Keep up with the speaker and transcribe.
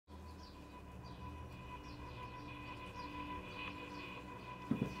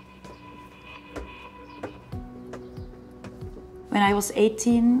When I was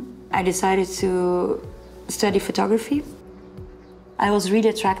 18, I decided to study photography. I was really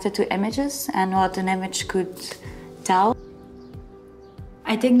attracted to images and what an image could tell.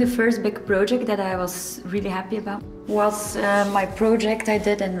 I think the first big project that I was really happy about was my project I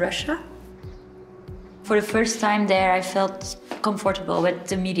did in Russia. For the first time there, I felt comfortable with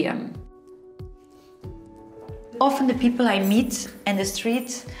the medium. Often the people I meet in the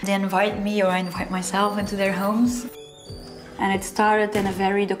street, they invite me or I invite myself into their homes. And it started in a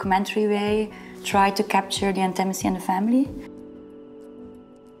very documentary way, try to capture the intimacy in the family.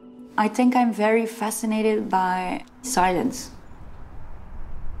 I think I'm very fascinated by silence.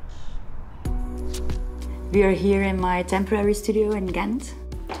 We are here in my temporary studio in Ghent.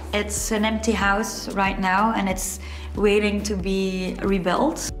 It's an empty house right now and it's waiting to be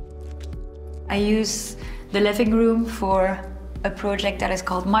rebuilt. I use the living room for a project that is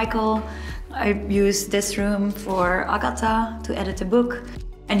called Michael. I use this room for Agatha to edit a book.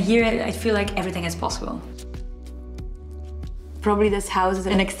 And here I feel like everything is possible. Probably this house is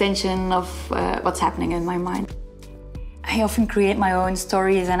an extension of what's happening in my mind. I often create my own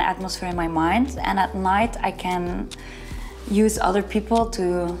stories and atmosphere in my mind, and at night I can use other people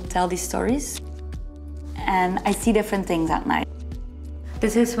to tell these stories. And I see different things at night.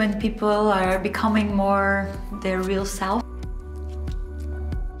 This is when people are becoming more their real self.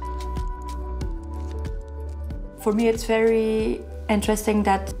 For me, it's very interesting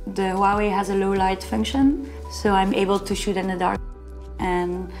that the HUAWEI has a low light function, so I'm able to shoot in the dark.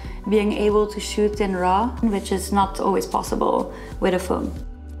 And being able to shoot in RAW, which is not always possible with a phone.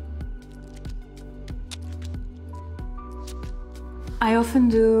 I often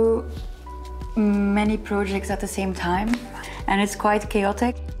do many projects at the same time, and it's quite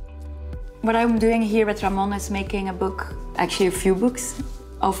chaotic. What I'm doing here with Ramon is making a book, actually a few books,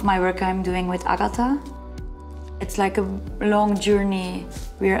 of my work I'm doing with Agatha. It's like a long journey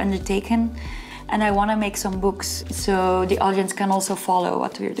we're undertaking. And I want to make some books so the audience can also follow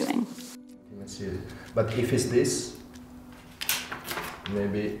what we're doing. Let's see. But if it's this,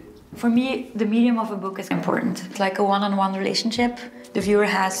 maybe... For me, the medium of a book is important. It's like a one-on-one relationship the viewer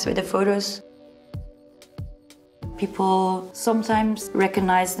has with the photos. People sometimes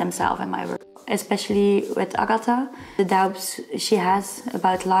recognize themselves in my work, especially with Agatha. The doubts she has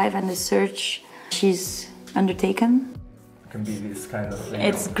about life and the search she's undertaken. Can be this kind of thing.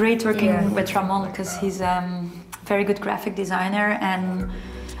 It's great working with Ramon because he's a very good graphic designer, and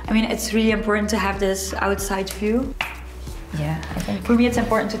I mean it's really important to have this outside view. Yeah, I think for me it's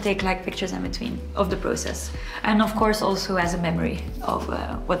important to take like pictures in between of the process, and of course also as a memory of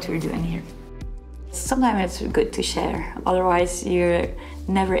what we're doing here. Sometimes it's good to share, otherwise you're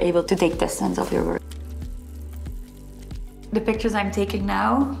never able to take distance of your work. The pictures I'm taking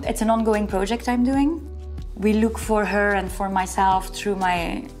now, it's an ongoing project I'm doing. We look for her and for myself through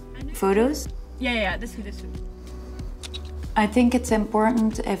my photos. Yeah, this one. I think it's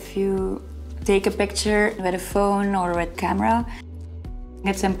important if you take a picture with a phone or with camera.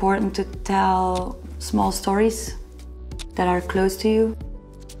 It's important to tell small stories that are close to you.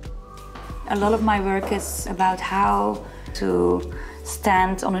 A lot of my work is about how to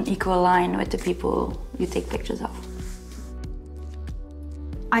stand on an equal line with the people you take pictures of.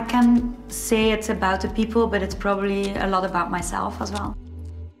 I can say it's about the people, but it's probably a lot about myself as well.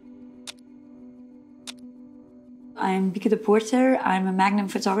 I'm Bieke Depoorter. I'm a Magnum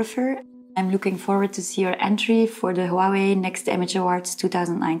Photographer. I'm looking forward to see your entry for the HUAWEI Next-IMAGE Awards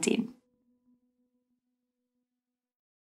 2019.